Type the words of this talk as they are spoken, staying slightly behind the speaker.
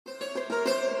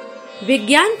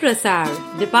Vigyan Prasar,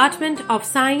 Department of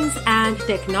Science and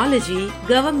Technology,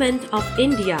 Government of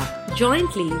India,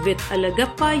 jointly with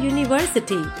Alagappa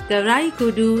University,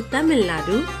 Karaikudu, Tamil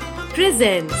Nadu,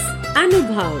 presents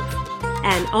Anubhav,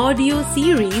 an audio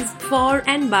series for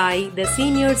and by the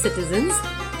senior citizens,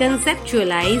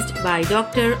 conceptualized by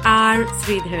Dr. R.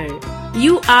 Sridhar.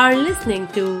 You are listening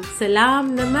to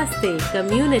Salam Namaste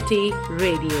Community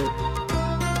Radio.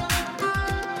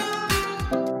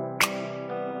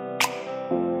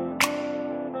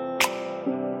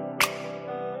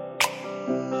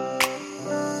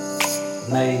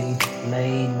 नई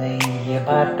नई नई ये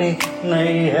बातें,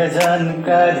 नई है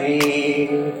जानकारी,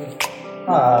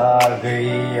 आ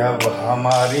गई अब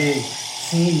हमारी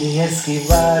सीनियर्स की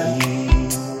बारी।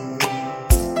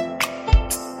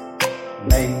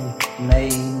 नई नई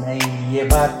नई ये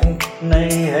बातें,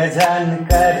 नई है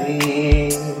जानकारी,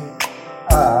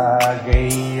 आ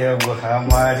गई अब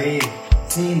हमारी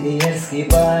सीनियर्स की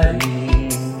बारी।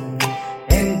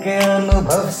 इनके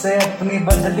अनुभव से अपनी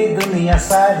बदली दुनिया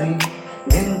सारी,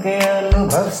 इनके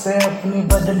अनुभव से अपनी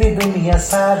बदली दुनिया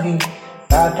सारी।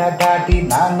 दादा दादी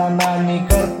नाना नानी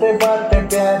करते बातें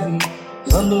प्यारी,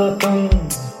 सुन लो तुम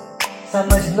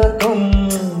समझ लो तुम,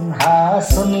 हाँ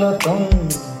सुन लो तुम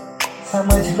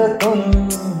समझ लो तुम,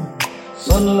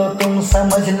 सुन लो तुम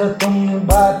समझ लो तुम,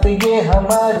 बात ये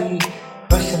हमारी।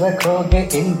 खुश रखोगे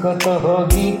इनको तो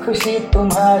होगी खुशी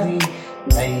तुम्हारी।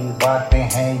 नई बातें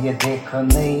हैं ये देखो,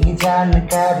 नई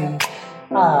जानकारी,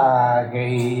 आ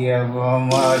गई अब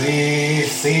हमारी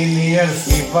सीनियर्स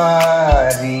की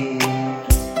बारी।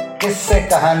 किस्से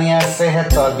कहानियां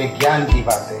सेहत और विज्ञान की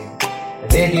बातें,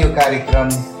 रेडियो कार्यक्रम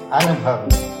अनुभव,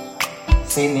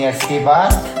 सीनियर्स की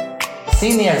बात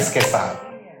सीनियर्स के साथ।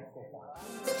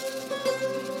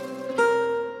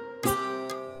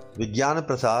 विज्ञान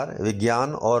प्रसार,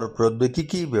 विज्ञान और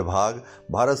प्रौद्योगिकी विभाग,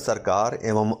 भारत सरकार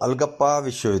एवं अलगप्पा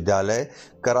विश्वविद्यालय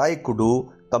कराईकुडू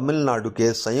तमिलनाडु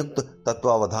के संयुक्त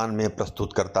तत्वावधान में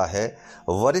प्रस्तुत करता है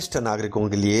वरिष्ठ नागरिकों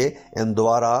के लिए इन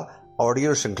द्वारा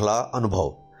ऑडियो श्रृंखला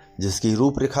अनुभव, जिसकी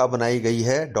रूपरेखा बनाई गई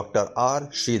है डॉक्टर आर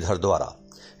श्रीधर द्वारा।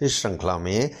 इस श्रृंखला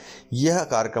में यह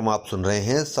कार्यक्रम आप सुन रहे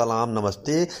हैं सलाम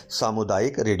नमस्ते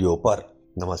सामुदायिक रेडियो पर।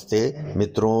 नमस्ते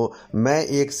मित्रों, मैं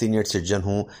एक सीनियर सिटीजन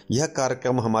हूँ। यह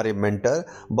कार्यक्रम हमारे मेंटर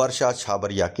वर्षा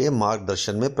छाबरिया के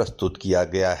मार्गदर्शन में प्रस्तुत किया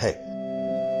गया है।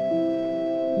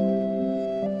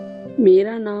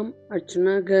 मेरा नाम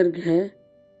अर्चना गर्ग है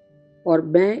और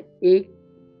मैं एक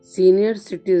सीनियर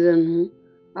सिटीजन हूँ।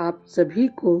 आप सभी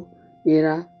को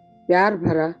मेरा प्यार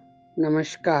भरा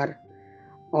नमस्कार।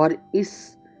 और इस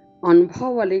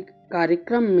अनुभव वाले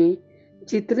कार्यक्रम में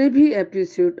जितने भी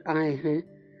एपिसोड आए हैं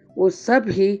वो सब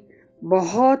ही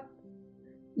बहुत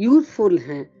यूज़फुल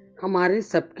हैं हमारे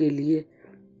सबके लिए।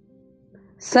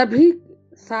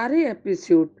 सारे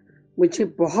एपिसोड मुझे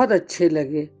बहुत अच्छे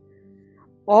लगे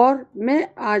और मैं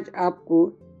आज आपको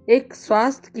एक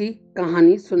स्वास्थ्य की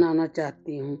कहानी सुनाना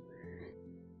चाहती हूँ।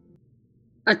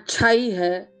 अच्छाई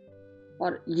है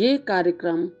और ये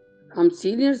कार्यक्रम हम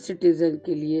सीनियर सिटीजन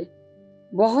के लिए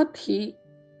बहुत ही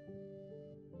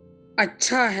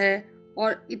अच्छा है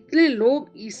और इतने लोग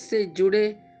इससे जुड़े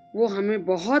वो हमें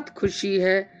बहुत खुशी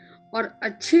है। और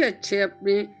अच्छे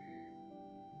अपने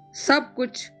सब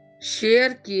कुछ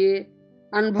शेयर किए,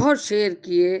 अनुभव शेयर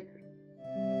किए।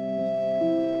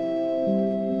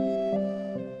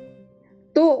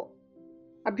 तो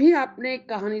अभी आपने एक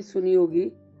कहानी सुनी होगी,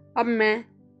 अब मैं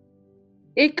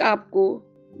एक आपको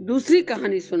दूसरी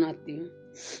कहानी सुनाती हूँ।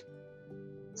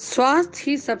 स्वास्थ्य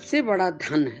ही सबसे बड़ा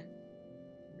धन है,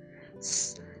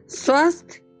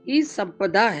 स्वास्थ्य ही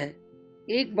संपदा है।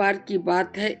 एक बार की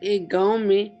बात है, एक गांव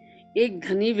में एक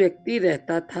धनी व्यक्ति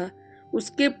रहता था।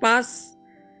 उसके पास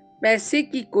पैसे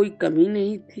की कोई कमी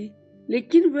नहीं थी,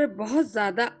 लेकिन वह बहुत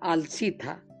ज्यादा आलसी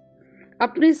था।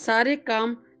 अपने सारे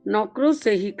काम नौकरों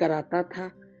से ही कराता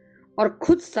था और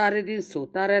खुद सारे दिन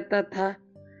सोता रहता था,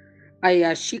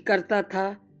 अय्याशी करता था।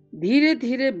 धीरे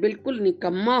धीरे बिल्कुल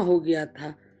निकम्मा हो गया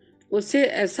था। उसे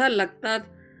ऐसा लगता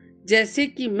जैसे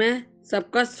कि मैं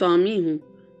सबका स्वामी हूँ,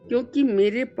 क्योंकि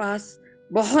मेरे पास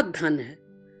बहुत धन है,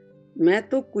 मैं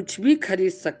तो कुछ भी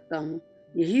खरीद सकता हूँ।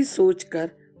 यही सोचकर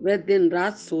वह दिन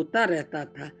रात सोता रहता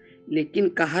था। लेकिन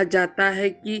कहा जाता है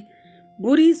कि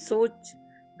बुरी सोच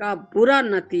का बुरा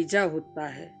नतीजा होता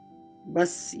है।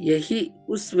 बस यही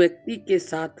उस व्यक्ति के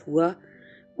साथ हुआ।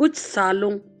 कुछ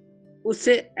सालों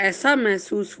उसे ऐसा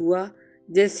महसूस हुआ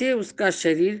जैसे उसका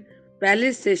शरीर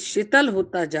पहले से शीतल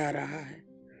होता जा रहा है।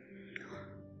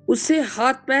 उसे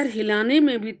हाथ पैर हिलाने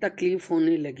में भी तकलीफ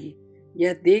होने लगी।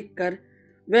 यह देखकर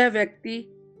वह व्यक्ति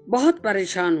बहुत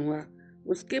परेशान हुआ।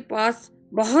 उसके पास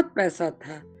बहुत पैसा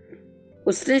था।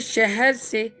 उसने शहर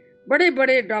से बड़े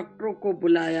बड़े डॉक्टरों को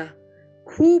बुलाया,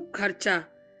 खूब खर्चा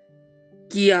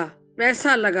किया,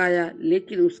 पैसा लगाया,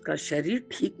 लेकिन उसका शरीर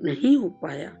ठीक नहीं हो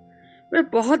पाया। वह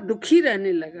बहुत दुखी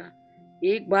रहने लगा।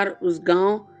 एक बार उस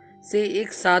गांव से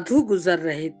एक साधु गुजर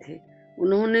रहे थे।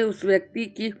 उन्होंने उस व्यक्ति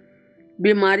की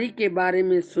बीमारी के बारे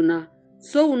में सुना,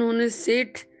 सो उन्होंने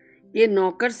सेठ के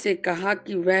नौकर से कहा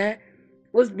कि वह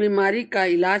उस बीमारी का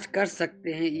इलाज कर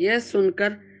सकते हैं। यह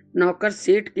सुनकर नौकर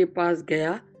सेठ के पास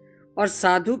गया और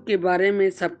साधु के बारे में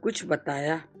सब कुछ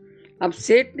बताया। अब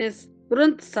सेठ ने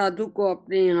तुरंत साधु को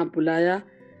अपने यहाँ बुलाया,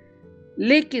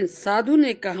 लेकिन साधु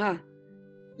ने कहा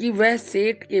कि वह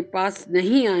सेठ के पास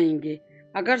नहीं आएंगे।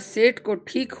 अगर सेठ को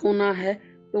ठीक होना है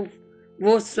तो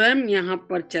वो स्वयं यहाँ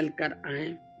पर चलकर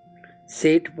आए।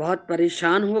 सेठ बहुत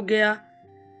परेशान हो गया,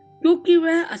 क्योंकि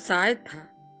वह असहाय था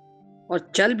और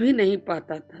चल भी नहीं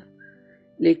पाता था।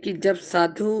 लेकिन जब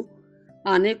साधु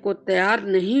आने को तैयार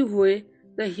नहीं हुए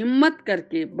तो हिम्मत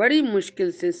करके बड़ी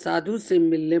मुश्किल से साधु से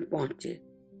मिलने पहुंचे,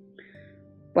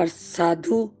 पर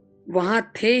साधु वहां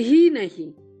थे ही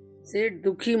नहीं। सेठ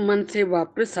दुखी मन से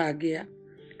वापस आ गया।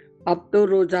 अब तो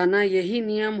रोजाना यही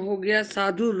नियम हो गया,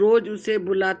 साधु रोज उसे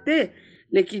बुलाते,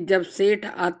 लेकिन जब सेठ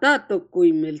आता तो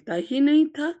कोई मिलता ही नहीं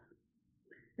था।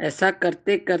 ऐसा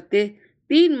करते करते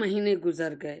 3 महीने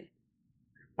गुजर गए।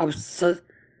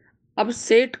 अब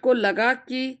सेठ को लगा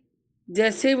कि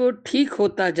जैसे वो ठीक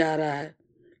होता जा रहा है,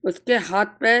 उसके हाथ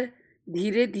पैर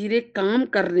धीरे धीरे काम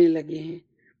करने लगे हैं।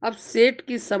 अब सेठ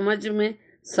की समझ में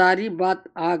सारी बात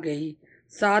आ गई।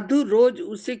 साधु रोज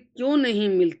उसे क्यों नहीं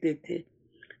मिलते थे।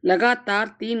 लगातार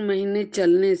 3 महीने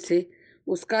चलने से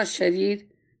उसका शरीर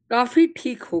काफी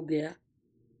ठीक हो गया।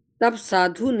 तब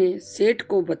साधु ने सेठ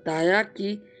को बताया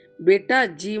कि बेटा,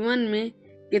 जीवन में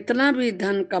कितना भी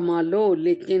धन कमा लो,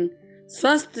 लेकिन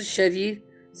स्वस्थ शरीर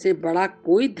से बड़ा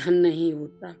कोई धन नहीं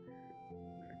होता।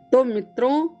 तो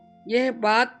मित्रों, यह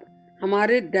बात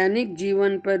हमारे दैनिक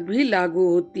जीवन पर भी लागू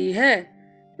होती है।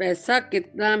 पैसा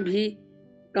कितना भी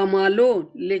कमा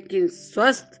लो, लेकिन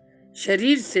स्वस्थ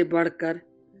शरीर से बढ़कर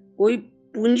कोई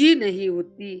पूंजी नहीं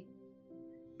होती।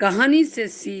 कहानी से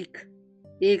सीख,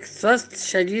 एक स्वस्थ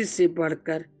शरीर से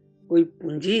बढ़कर कोई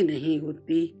पूंजी नहीं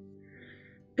होती।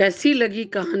 कैसी लगी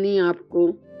कहानी आपको?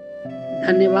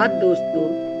 धन्यवाद दोस्तों।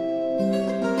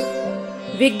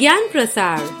 Vigyan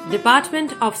Prasar,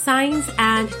 department of science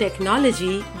and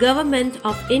technology, government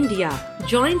of India,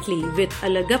 jointly with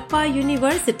Alagappa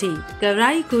University,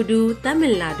 Karaikudu,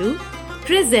 Tamil Nadu,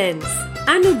 presents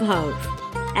Anubhav,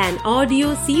 an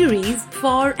audio series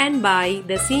for and by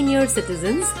the senior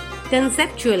citizens,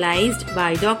 conceptualized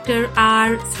by Dr.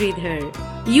 R. Sridhar.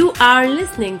 You are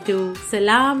listening to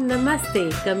Salam Namaste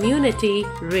Community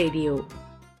Radio.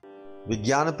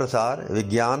 विज्ञान प्रसार,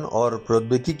 विज्ञान और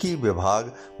प्रौद्योगिकी विभाग,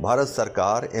 भारत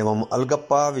सरकार एवं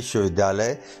अलगप्पा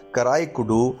विश्वविद्यालय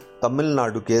कराईकुडू,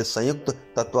 तमिलनाडु के संयुक्त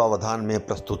तत्वावधान में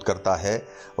प्रस्तुत करता है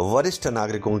वरिष्ठ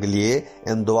नागरिकों के लिए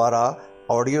इन द्वारा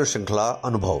ऑडियो श्रृंखला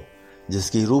अनुभव,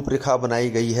 जिसकी रूपरेखा बनाई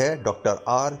गई है डॉक्टर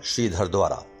आर श्रीधर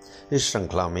द्वारा। इस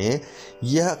श्रृंखला में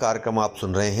यह कार्यक्रम आप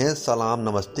सुन रहे हैं सलाम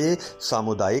नमस्ते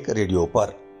सामुदायिक रेडियो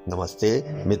पर। नमस्ते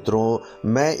मित्रों,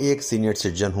 मैं एक सीनियर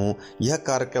सिटीजन हूँ। यह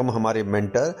कार्यक्रम हमारे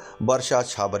मेंटर वर्षा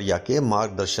छाबरिया के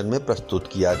मार्गदर्शन में प्रस्तुत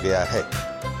किया गया है।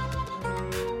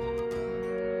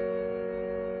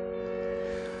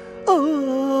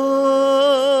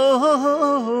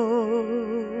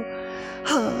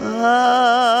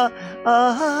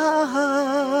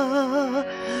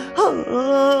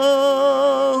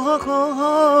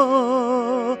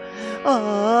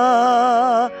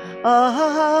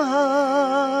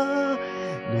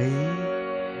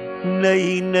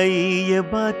 नई नई ये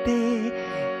बातें,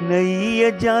 नई ये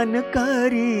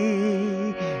जानकारी,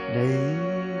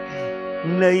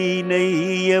 नई नई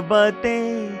ये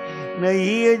बातें, नई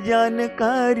ये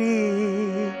जानकारी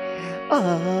आ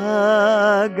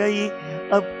गई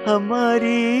अब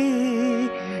हमारी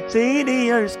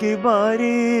सीनियर्स की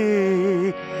बारी,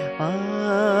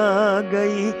 आ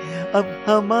गई अब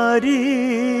हमारी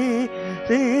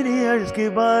सीनियर्स की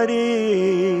बारी।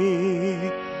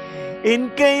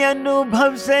 इनके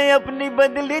अनुभव से अपनी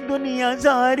बदली दुनिया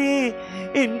सारी,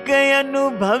 इनके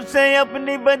अनुभव से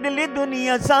अपनी बदली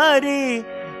दुनिया सारी।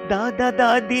 दादा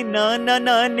दादी नाना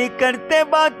नानी करते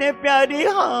बातें प्यारी,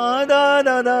 हाँ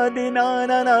दादा दादी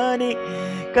नाना नानी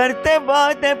करते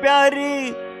बातें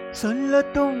प्यारी। सुन लो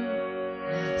तुम,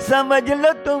 समझ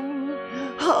लो तुम,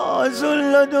 हाँ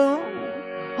सुन लो तुम,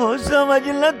 हो समझ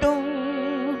लो तुम,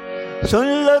 सुन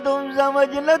लो तुम, समझ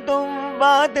लो तुम।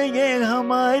 बात ये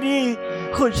हमारी,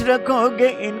 खुश रखोगे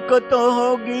इनको तो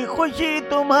होगी खुशी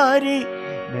तुम्हारी।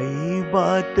 नई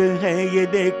बात है ये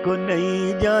देखो,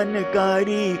 नई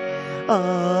जानकारी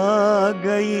आ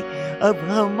गई अब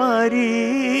हमारी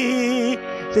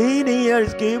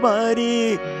सीनियर्स की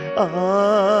बारी,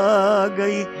 आ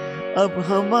गई अब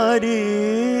हमारी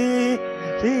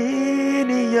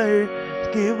सीनियर्स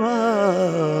की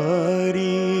बारी।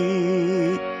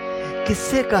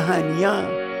 किस्से, कहानियां,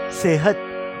 सेहत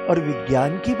और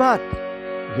विज्ञान की बात,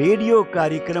 रेडियो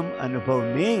कार्यक्रम अनुभव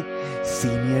में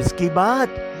सीनियर्स की बात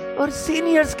और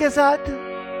सीनियर्स के साथ।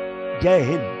 जय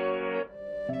हिंद।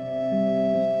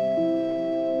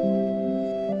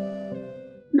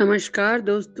 नमस्कार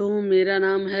दोस्तों, मेरा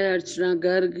नाम है अर्चना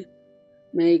गर्ग।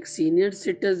 मैं एक सीनियर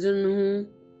सिटीजन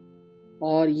हूँ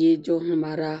और ये जो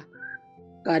हमारा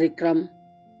कार्यक्रम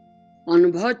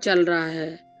अनुभव चल रहा है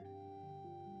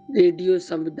रेडियो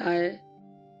समुदाय,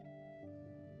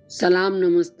 सलाम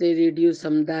नमस्ते रेडियो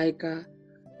समुदाय का,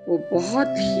 वो बहुत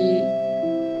ही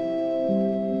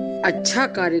अच्छा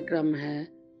कार्यक्रम है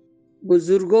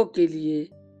बुजुर्गों के लिए।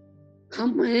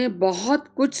 हमें बहुत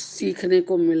कुछ सीखने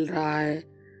को मिल रहा है।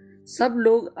 सब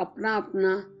लोग अपना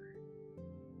अपना,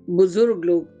 बुजुर्ग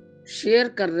लोग शेयर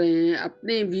कर रहे हैं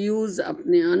अपने व्यूज,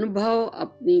 अपने अनुभव,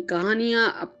 अपनी कहानियां,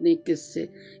 अपने किस्से।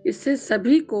 इससे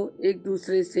सभी को एक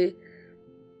दूसरे से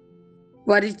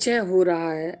परिचय हो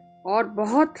रहा है और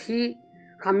बहुत ही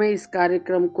हमें इस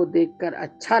कार्यक्रम को देखकर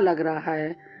अच्छा लग रहा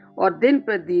है और दिन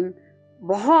पर दिन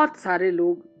बहुत सारे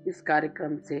लोग इस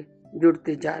कार्यक्रम से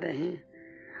जुड़ते जा रहे हैं।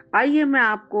 आइए मैं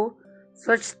आपको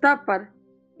स्वच्छता पर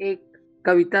एक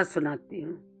कविता सुनाती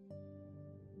हूँ।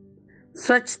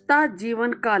 स्वच्छता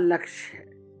जीवन का लक्ष्य है,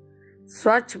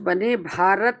 स्वच्छ बने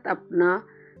भारत अपना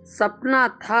सपना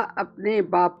था अपने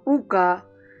बापू का।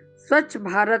 स्वच्छ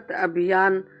भारत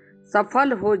अभियान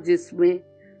सफल हो जिसमें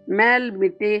मैल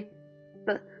मिटे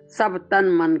सब तन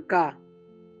मन का।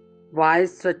 वायु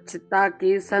स्वच्छता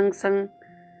के संग संग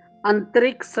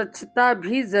अंतरिक्ष स्वच्छता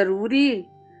भी जरूरी।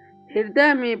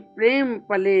 हृदय में प्रेम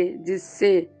पले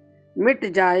जिससे मिट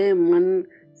जाए मन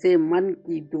से मन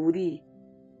की दूरी।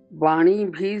 वाणी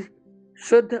भी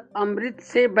शुद्ध अमृत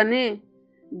से बने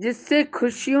जिससे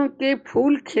खुशियों के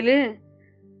फूल खिले।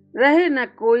 रहे न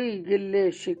कोई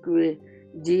गिल्ले शिकवे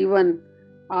जीवन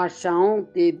आशाओं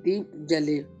के दीप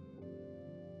जले।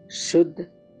 शुद्ध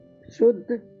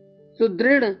शुद्ध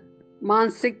सुदृढ़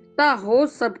मानसिकता हो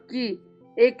सबकी,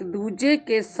 एक दूजे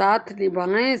के साथ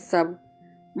निभाएं सब।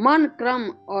 मन, क्रम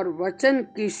और वचन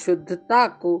की शुद्धता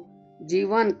को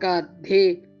जीवन का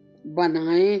ध्येय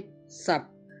बनाएं सब।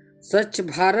 स्वच्छ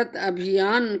भारत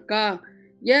अभियान का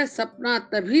यह सपना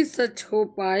तभी सच हो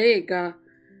पाएगा,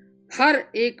 हर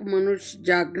एक मनुष्य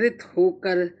जागृत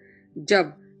होकर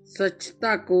जब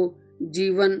स्वच्छता को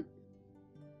जीवन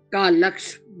का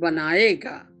लक्ष्य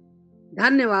बनाएगा।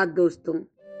 धन्यवाद दोस्तों।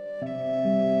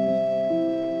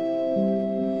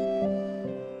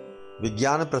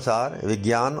 विज्ञान प्रसार,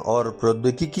 विज्ञान और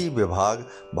प्रौद्योगिकी विभाग,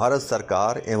 भारत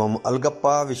सरकार एवं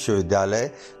अलगप्पा विश्वविद्यालय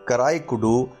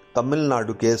कराईकुडू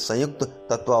तमिलनाडु के संयुक्त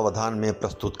तत्वावधान में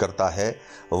प्रस्तुत करता है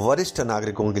वरिष्ठ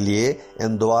नागरिकों के लिए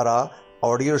इन द्वारा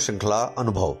ऑडियो श्रृंखला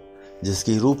अनुभव,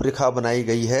 जिसकी रूपरेखा बनाई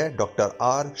गई है डॉक्टर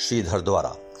आर श्रीधर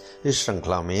द्वारा। इस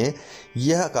श्रृंखला में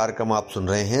यह कार्यक्रम आप सुन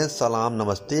रहे हैं सलाम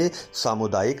नमस्ते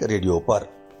सामुदायिक रेडियो पर।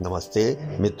 नमस्ते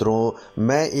मित्रों,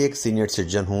 मैं एक सीनियर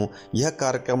सिटीजन हूँ। यह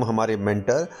कार्यक्रम हमारे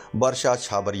मेंटर वर्षा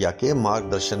छाबरिया के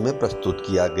मार्गदर्शन में प्रस्तुत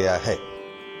किया गया है।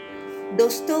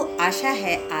 दोस्तों, आशा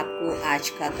है आपको आज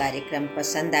का कार्यक्रम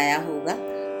पसंद आया होगा।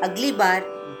 अगली बार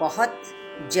बहुत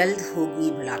जल्द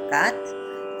होगी मुलाकात।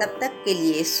 तब तक के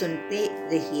लिए सुनते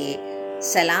रहिए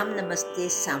सलाम नमस्ते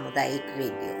सामुदायिक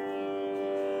रेडियो।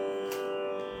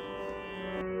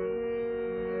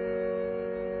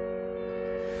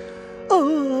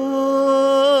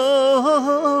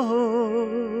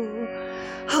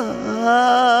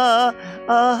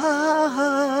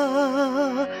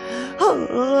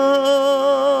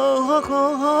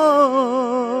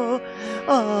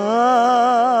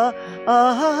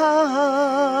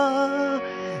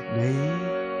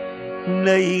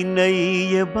 नई नई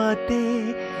ये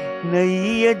बातें, नई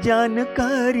ये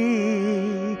जानकारी,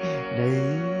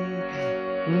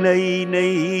 नई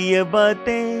नई ये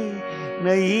बातें,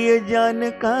 नई ये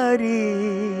जानकारी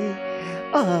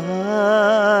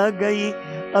आ गई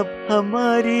अब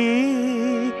हमारी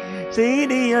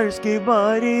सीनियर्स की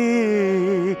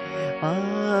बारी। आ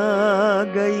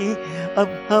गई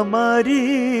अब हमारी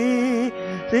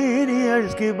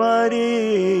सीनियर्स की बारी।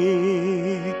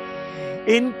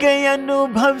 इनके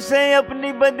अनुभव से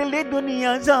अपनी बदली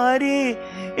दुनिया सारी,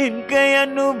 इनके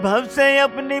अनुभव से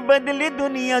अपनी बदली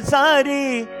दुनिया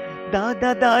सारी।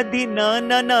 दादा दादी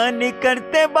नाना नानी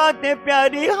करते बातें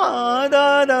प्यारी, हाँ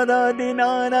दादा दादी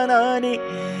नाना नानी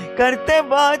करते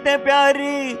बातें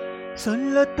प्यारी। सुन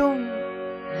लो तुम,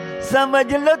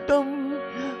 समझ लो तुम,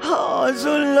 हाँ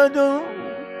सुन लो तुम,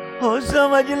 हो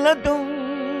समझ लो तुम,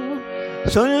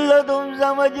 सुन लो तुम,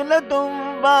 समझ लो तुम,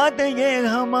 बात ये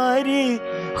हमारी,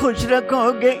 खुश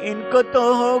रखोगे इनको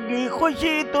तो होगी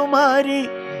खुशी तुम्हारी।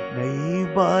 नई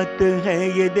बात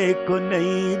है ये देखो,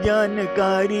 नई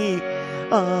जानकारी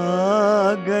आ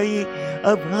गई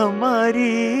अब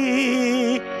हमारी,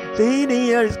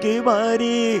 सीनियर्स की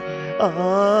बारी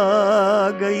आ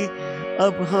गई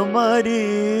अब हमारी,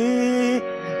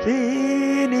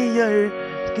 सीनियर्स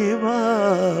की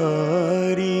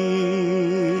बारी।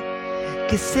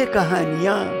 किस्से,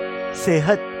 कहानियाँ,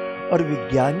 सेहत और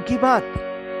विज्ञान की बात,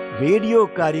 रेडियो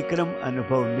कार्यक्रम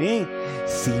अनुभव में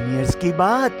सीनियर्स की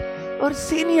बात और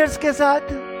सीनियर्स के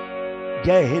साथ।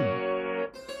 जय Hind.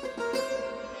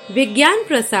 Vigyan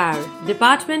Prasar,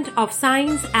 Department of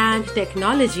Science and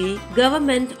Technology,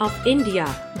 Government of India,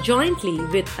 jointly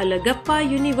with Alagappa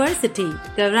University,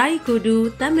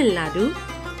 Karaikudu, Tamil Nadu,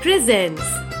 presents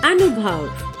Anubhav,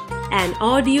 an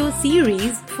audio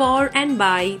series for and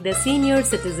by the senior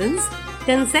citizens,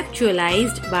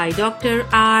 conceptualized by Dr.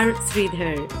 R.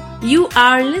 Sridhar. You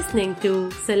are listening to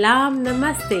Salam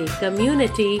Namaste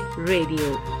Community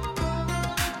Radio.